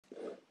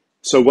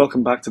So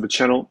welcome back to the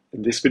channel.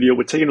 In this video,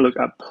 we're taking a look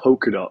at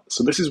Polkadot.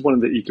 So this is one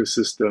of the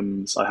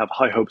ecosystems I have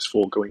high hopes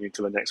for going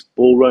into the next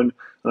bull run,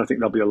 and I think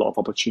there'll be a lot of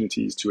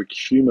opportunities to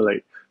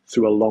accumulate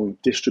through a long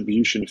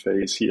distribution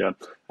phase here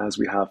as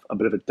we have a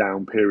bit of a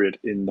down period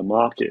in the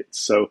market.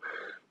 So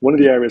one of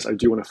the areas I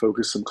do want to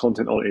focus some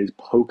content on is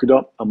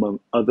Polkadot,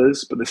 among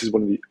others, but this is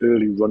one of the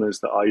early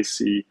runners that I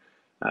see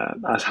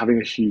as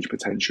having a huge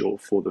potential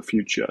for the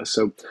future.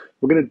 So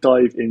we're going to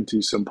dive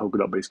into some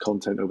Polkadot-based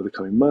content over the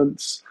coming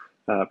months.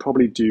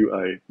 Probably do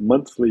a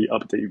monthly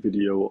update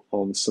video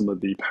on some of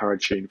the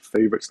Parachain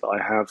favorites that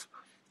I have,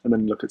 and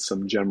then look at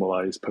some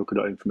generalized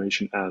Polkadot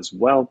information as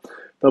well.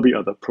 There'll be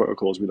other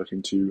protocols we look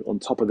into on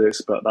top of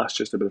this, but that's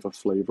just a bit of a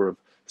flavor of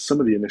some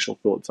of the initial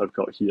thoughts I've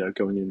got here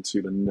going into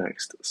the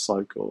next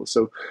cycle.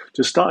 So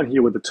just starting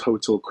here with the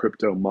total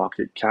crypto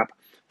market cap,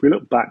 if we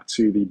look back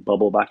to the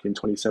bubble back in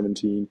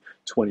 2017,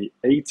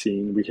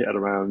 2018, we hit at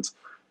around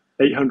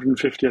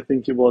 850, I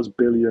think it was,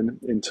 billion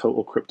in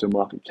total crypto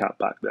market cap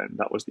back then.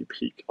 That was the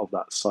peak of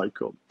that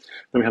cycle.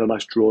 Then we had a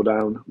nice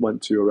drawdown,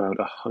 went to around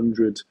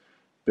 $100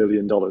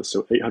 billion.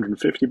 So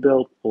 850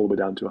 bill all the way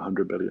down to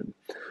 100 billion.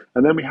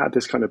 And then we had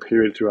this kind of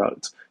period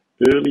throughout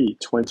early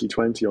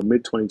 2020 or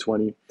mid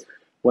 2020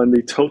 when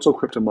the total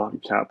crypto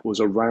market cap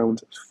was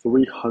around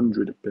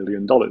 $300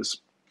 billion.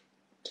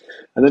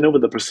 And then over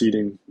the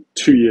preceding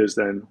 2 years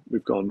then,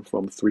 we've gone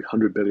from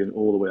 300 billion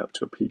all the way up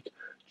to a peak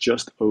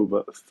just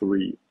over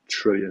 3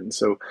 trillion.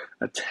 So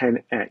a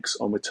 10x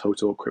on the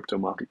total crypto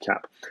market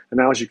cap. And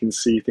now, as you can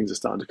see, things are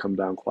starting to come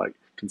down quite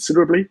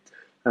considerably,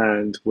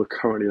 and we're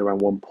currently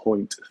around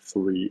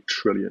 1.3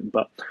 trillion.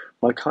 But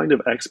my kind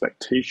of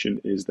expectation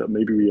is that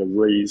maybe we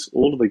erase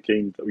all of the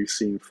gains that we've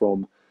seen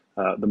from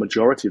the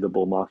majority of the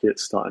bull market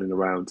starting in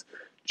around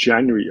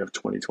January of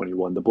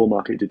 2021. The bull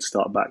market did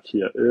start back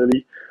here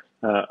early,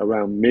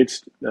 around mid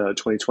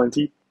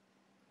 2020.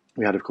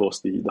 We had, of course,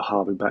 the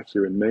halving back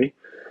here in May.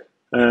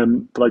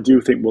 But I do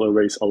think we'll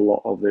erase a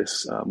lot of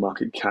this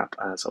market cap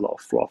as a lot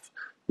of froth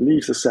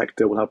leaves the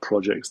sector. We'll have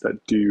projects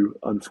that do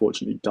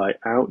unfortunately die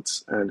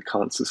out and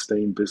can't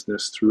sustain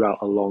business throughout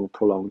a long,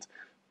 prolonged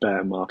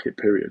bear market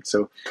period.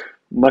 So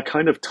my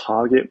kind of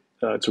target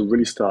to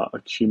really start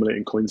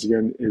accumulating coins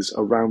again is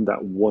around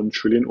that 1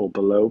 trillion or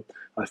below.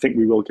 I think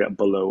we will get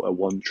below a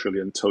 1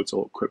 trillion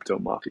total crypto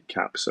market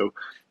cap. So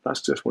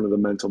that's just one of the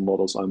mental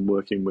models I'm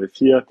working with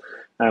here.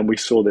 And we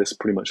saw this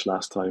pretty much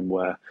last time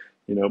where,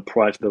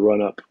 prior to the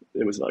run up,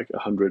 it was like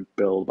 100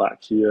 bill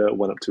back here,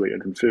 went up to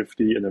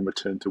 850 and then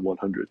returned to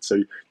 100.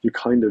 So you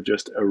kind of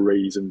just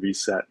erase and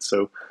reset.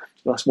 So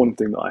that's one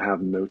thing that I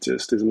have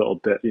noticed is a little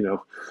bit, a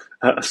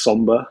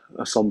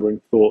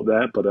sombering thought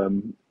there. But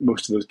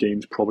most of those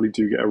games probably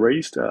do get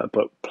erased,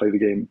 but play the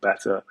game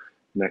better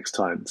next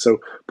time. So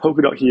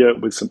Polkadot here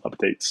with some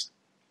updates.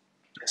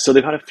 So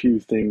they've had a few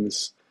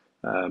things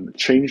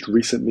changed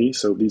recently.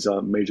 So these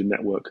are major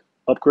network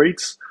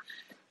upgrades.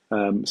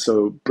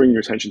 So bring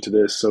your attention to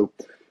this. So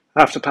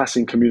after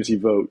passing community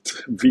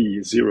vote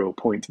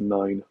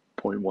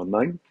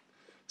V0.9.19,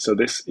 so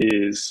this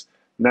is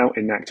now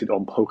enacted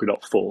on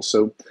Polkadot full.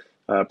 So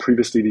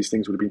previously these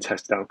things would have been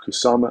tested out on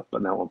Kusama,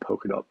 but now on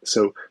Polkadot.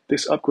 So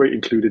this upgrade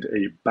included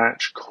a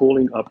batch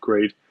calling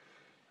upgrade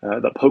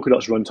that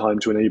Polkadot's runtime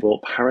to enable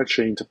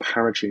parachain to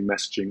parachain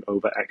messaging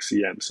over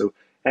XCM. So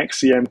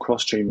XCM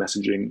cross-chain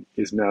messaging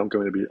is now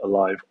going to be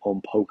alive on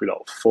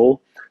Polkadot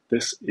full.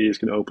 This is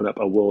going to open up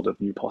a world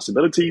of new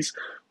possibilities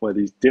where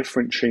these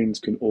different chains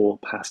can all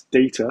pass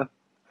data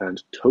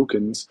and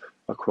tokens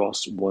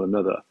across one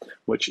another,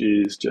 which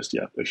is just,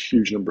 a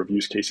huge number of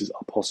use cases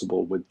are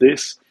possible with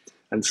this.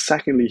 And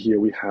secondly, here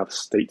we have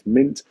State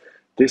Mint.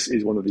 This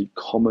is one of the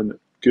common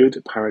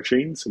good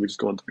parachains. So we just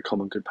go on to the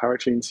common good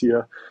parachains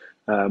here.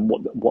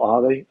 What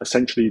are they?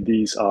 Essentially,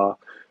 these are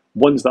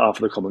ones that are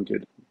for the common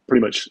good.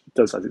 Pretty much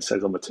does as it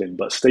says on the tin,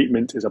 but State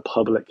Mint is a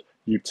public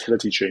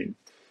utility chain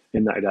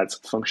in that it adds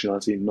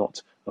functionality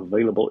not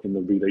available in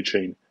the relay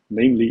chain,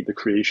 namely the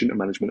creation and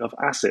management of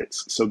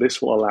assets. So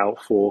this will allow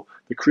for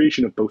the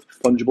creation of both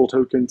fungible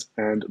tokens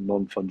and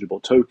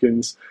non-fungible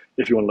tokens.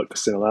 If you want to look for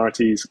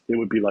similarities, it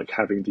would be like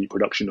having the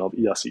production of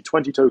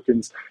ERC20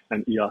 tokens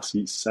and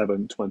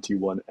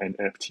ERC721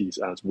 NFTs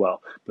as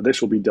well. But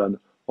this will be done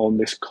on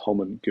this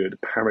common good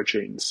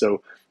parachain.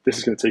 So this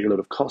is going to take a lot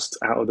of costs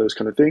out of those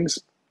kind of things.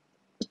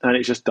 And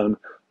it's just done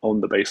on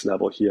the base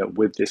level here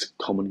with this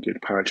common good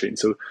parachain.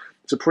 So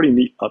it's a pretty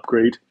neat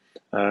upgrade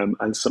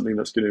and something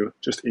that's going to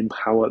just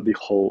empower the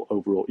whole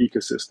overall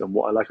ecosystem.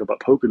 What I like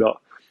about Polkadot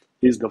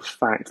is the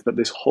fact that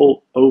this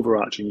whole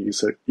overarching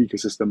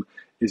ecosystem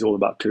is all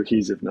about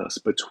cohesiveness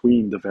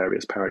between the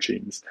various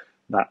parachains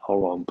that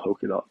are on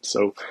Polkadot.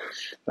 So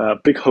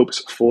big hopes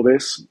for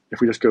this.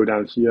 If we just go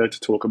down here to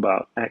talk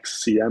about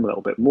XCM a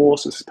little bit more.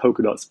 So this is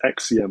Polkadot's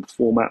XCM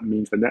format,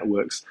 means the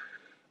network's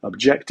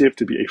objective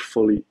to be a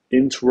fully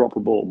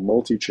interoperable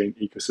multi-chain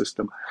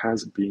ecosystem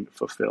has been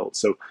fulfilled.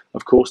 So,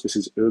 of course, this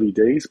is early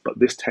days, but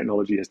this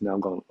technology has now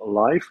gone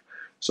live.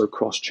 So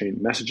cross-chain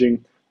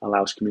messaging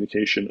allows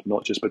communication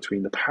not just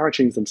between the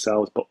parachains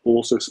themselves, but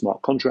also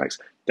smart contracts,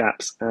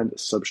 dApps, and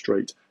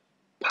substrate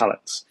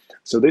pallets.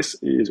 So this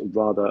is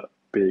rather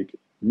big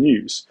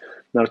news.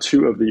 Now,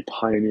 two of the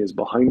pioneers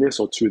behind this,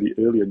 or two of the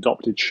early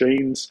adopted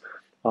chains,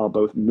 are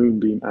both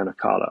Moonbeam and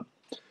Acala.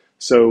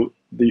 So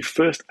the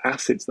first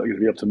assets that are going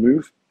to be able to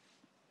move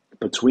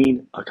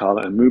between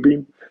Acala and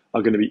Moonbeam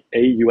are going to be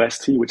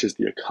AUST, which is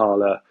the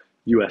Acala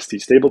UST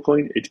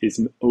stablecoin. It is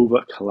an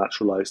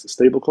over-collateralized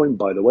stablecoin,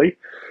 by the way,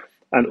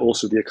 and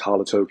also the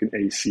Acala token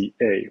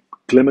ACA.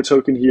 Glimmer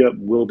token here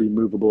will be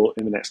movable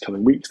in the next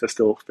coming weeks. They're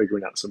still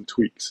figuring out some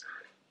tweaks.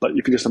 But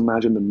if you just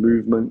imagine the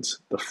movement,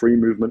 the free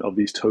movement of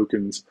these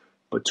tokens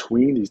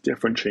between these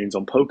different chains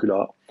on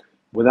Polkadot,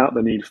 without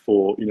the need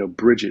for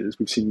bridges,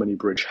 we've seen many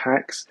bridge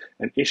hacks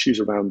and issues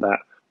around that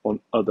on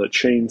other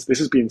chains. This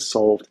is being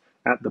solved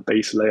at the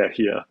base layer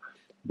here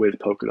with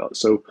Polkadot.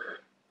 So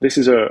this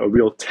is a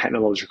real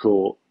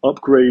technological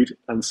upgrade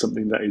and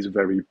something that is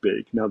very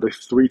big. Now, the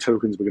three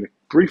tokens we're going to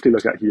briefly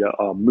look at here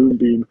are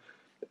Moonbeam,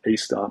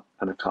 A-Star,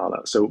 and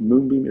Acala. So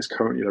Moonbeam is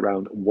currently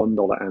around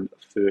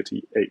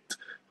 $1.38.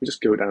 We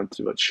just go down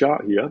to a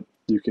chart here.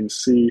 You can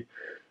see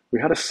we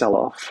had a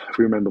sell-off, if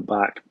we remember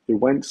back. It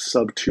went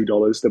sub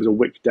 $2. There was a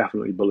wick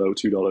definitely below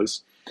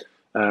 $2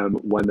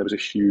 when there was a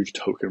huge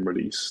token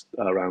release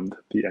around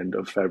the end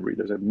of February.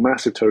 There's a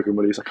massive token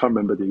release. I can't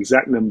remember the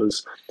exact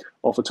numbers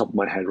off the top of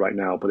my head right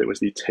now, but it was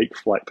the Take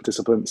Flight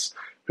participants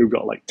who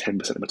got like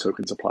 10% of a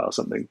token supply or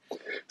something.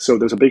 So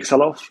there's a big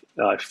sell-off.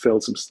 I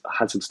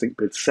had some stink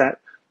bids set.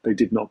 They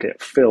did not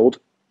get filled,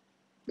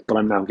 but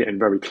I'm now getting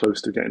very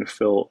close to getting a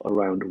fill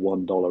around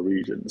 $1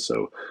 region.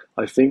 So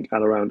I think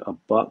at around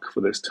 $1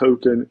 for this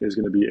token is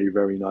going to be a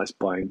very nice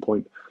buying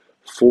point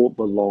for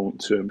the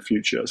long-term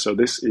future. So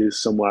this is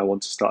somewhere I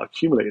want to start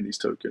accumulating these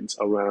tokens.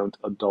 Around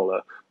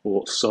 $1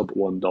 or sub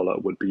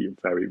 $1 would be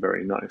very,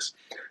 very nice.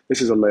 This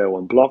is a layer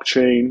 1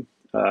 blockchain,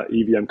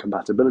 EVM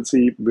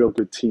compatibility, real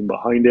good team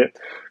behind it.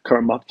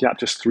 Current market cap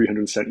just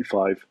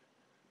 375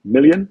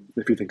 million.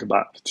 If you think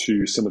back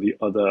to some of the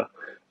other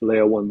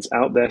layer 1s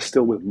out there,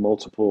 still with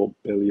multiple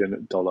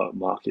billion-dollar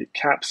market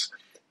caps,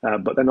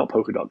 but they're not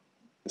Polkadot.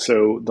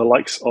 So the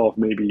likes of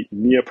maybe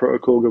Near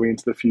Protocol going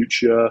into the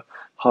future,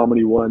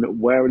 Harmony One,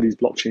 where are these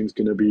blockchains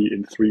going to be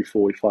in 3,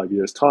 4, 5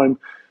 years' time?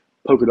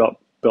 Polkadot,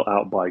 built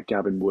out by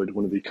Gavin Wood,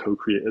 one of the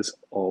co-creators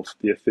of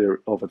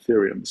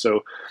Ethereum.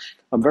 So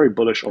I'm very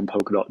bullish on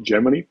Polkadot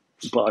generally,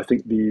 but I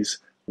think these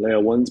layer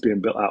 1s being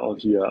built out of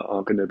here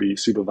are going to be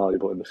super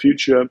valuable in the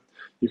future.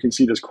 You can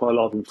see there's quite a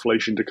lot of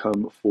inflation to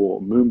come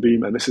for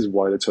Moonbeam, and this is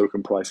why the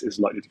token price is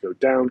likely to go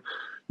down.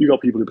 You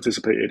got people who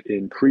participated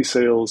in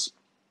pre-sales,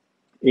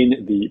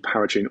 in the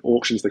Parachain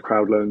auctions, the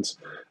crowd loans,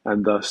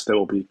 and thus there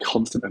will be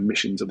constant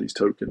emissions of these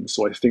tokens.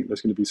 So I think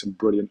there's going to be some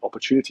brilliant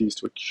opportunities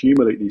to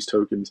accumulate these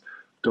tokens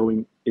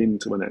going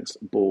into the next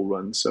bull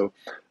run. So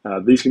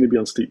these are going to be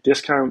on steep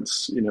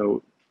discounts.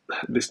 There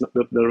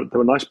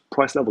are nice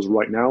price levels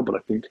right now, but I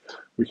think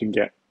we can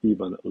get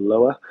even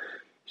lower.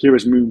 Here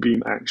is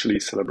Moonbeam actually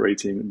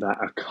celebrating that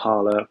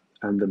Acala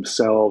and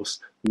themselves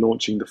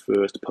launching the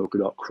first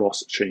Polkadot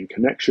cross-chain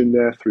connection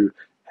there through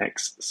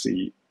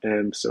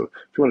XCM. So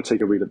if you want to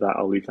take a read of that,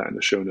 I'll leave that in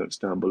the show notes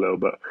down below.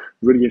 But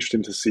really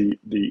interesting to see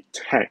the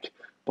tech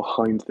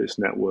behind this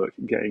network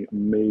getting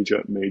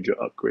major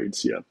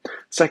upgrades here.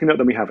 Second up,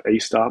 then we have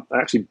A-Star. I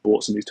actually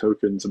bought some of these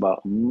tokens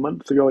about a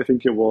month ago, I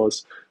think it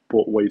was.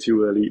 Bought way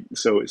too early,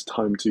 so it's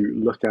time to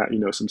look at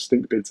some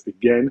stink bids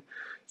again.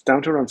 It's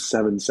down to around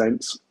 7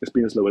 cents. It's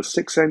been as low as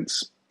 6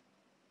 cents.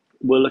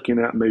 We're looking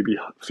at maybe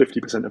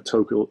 50% of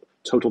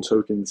total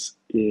tokens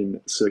in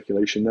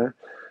circulation there.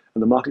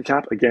 And the market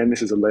cap, again,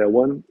 this is a layer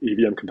 1,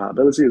 EVM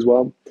compatibility as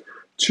well,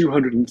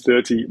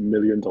 $230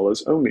 million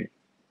only.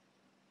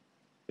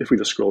 If we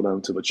just scroll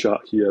down to the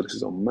chart here, this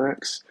is on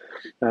max.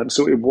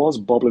 So it was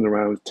bobbling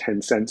around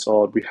 10 cents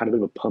odd. We had a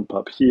bit of a pump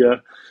up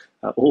here,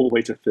 all the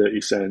way to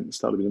 30 cents.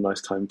 That would be a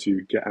nice time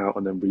to get out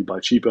and then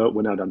rebuy cheaper.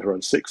 We're now down to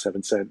around 6,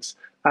 7 cents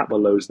at the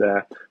lows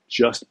there,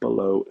 just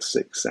below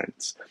 6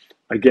 cents.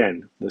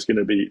 Again, there's going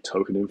to be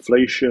token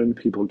inflation,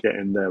 people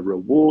getting their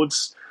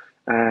rewards.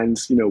 And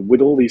with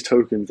all these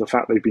tokens, the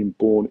fact they've been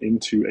born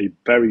into a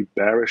very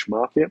bearish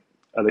market,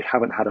 they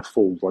haven't had a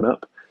full run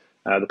up.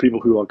 The people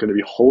who are going to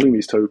be holding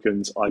these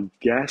tokens, I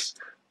guess,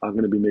 are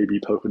going to be maybe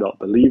Polkadot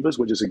believers,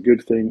 which is a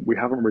good thing. We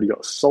haven't really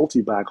got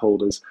salty bag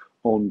holders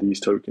on these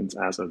tokens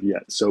as of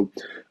yet. So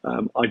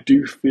I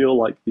do feel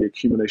like the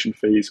accumulation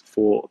phase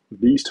for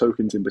these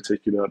tokens in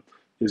particular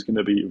is going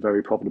to be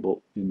very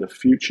profitable in the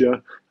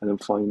future. And then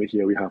finally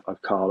here we have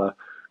Acala,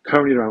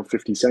 currently around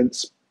 50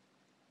 cents.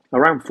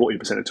 Around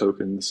 40% of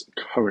tokens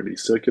currently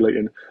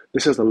circulating.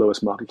 This is the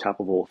lowest market cap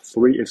of all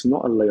three. It's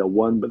not a layer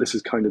 1, but this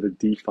is kind of the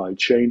DeFi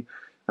chain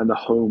and the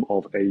home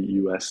of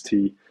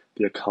AUST,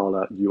 the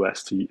Acala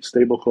UST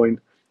stablecoin,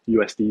 the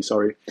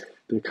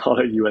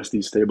Acala USD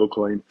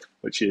stablecoin,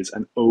 which is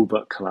an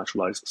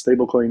over-collateralized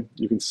stablecoin.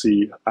 You can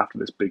see after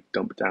this big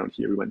dump down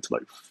here, we went to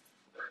like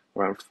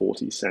around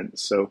 40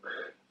 cents. So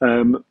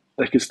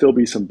there could still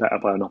be some better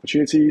buying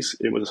opportunities.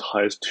 It was as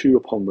high as 2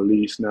 upon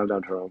release, now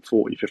down to around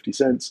 40, 50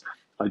 cents.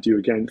 I do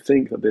again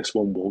think that this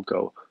one will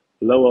go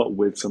lower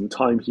with some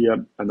time here,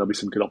 and there'll be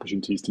some good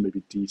opportunities to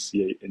maybe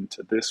DCA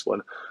into this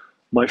one.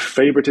 My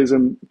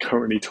favoritism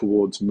currently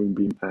towards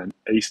Moonbeam and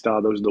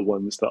A-Star. Those are the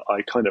ones that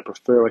I kind of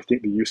prefer. I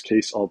think the use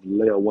case of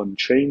layer one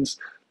chains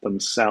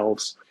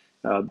themselves,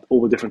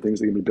 all the different things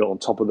that can be built on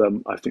top of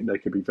them, I think they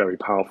could be very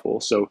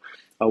powerful. So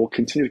I will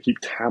continue to keep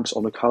tabs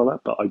on the color,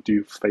 but I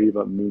do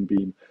favor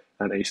Moonbeam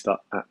and A-Star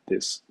at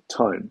this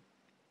time.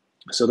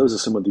 So those are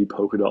some of the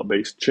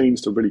Polkadot-based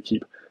chains to really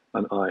keep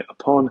an eye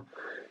upon.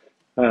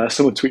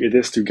 Someone tweeted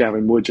this to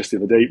Gavin Wood just the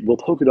other day: will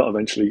Polkadot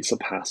eventually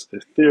surpass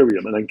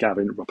Ethereum? And then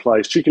Gavin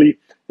replies cheekily,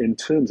 in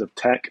terms of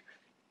tech,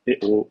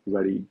 it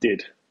already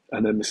did.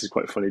 And then this is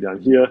quite funny down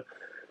here.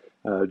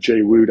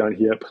 Jay Wu down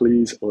here,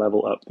 please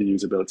level up the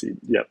usability.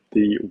 Yep,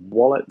 the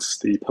wallets,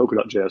 the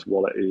Polkadot.js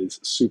wallet is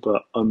super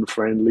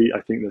unfriendly.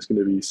 I think there's going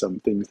to be some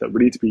things that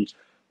really need to be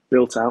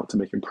built out to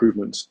make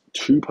improvements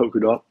to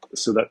Polkadot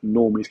so that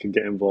normies can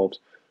get involved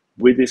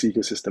with this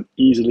ecosystem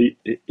easily.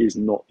 It is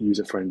not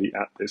user-friendly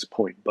at this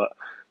point, but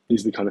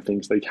these are the kind of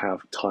things they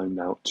have time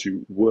now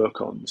to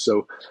work on.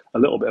 So a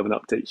little bit of an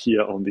update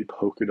here on the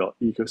Polkadot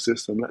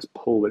ecosystem. Let's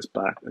pull this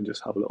back and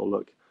just have a little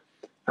look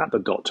at the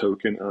DOT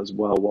token as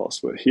well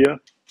whilst we're here.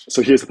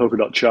 So here's the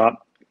Polkadot chart,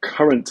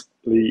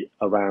 currently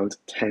around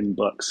 10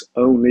 bucks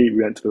only.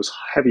 We went to those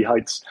heavy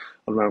heights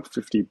on around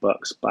 50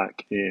 bucks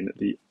back in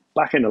the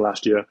back end of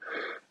last year,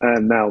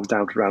 and now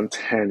down to around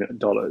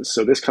 $10.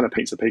 So this kind of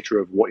paints a picture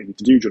of what you need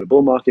to do during a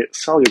bull market: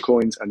 sell your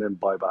coins and then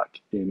buy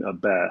back in a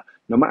bear.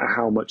 No matter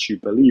how much you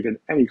believe in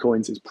any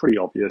coins, it's pretty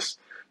obvious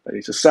that you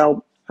need to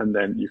sell, and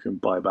then you can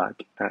buy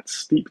back at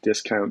steep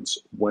discounts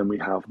when we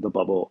have the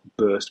bubble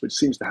burst, which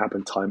seems to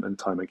happen time and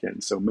time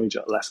again. So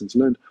major lessons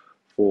learned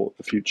for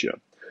the future.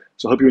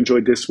 So I hope you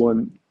enjoyed this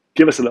one.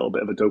 Give us a little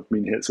bit of a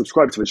dopamine hit.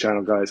 Subscribe to the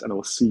channel, guys, and I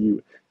will see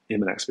you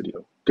in the next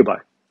video. Goodbye.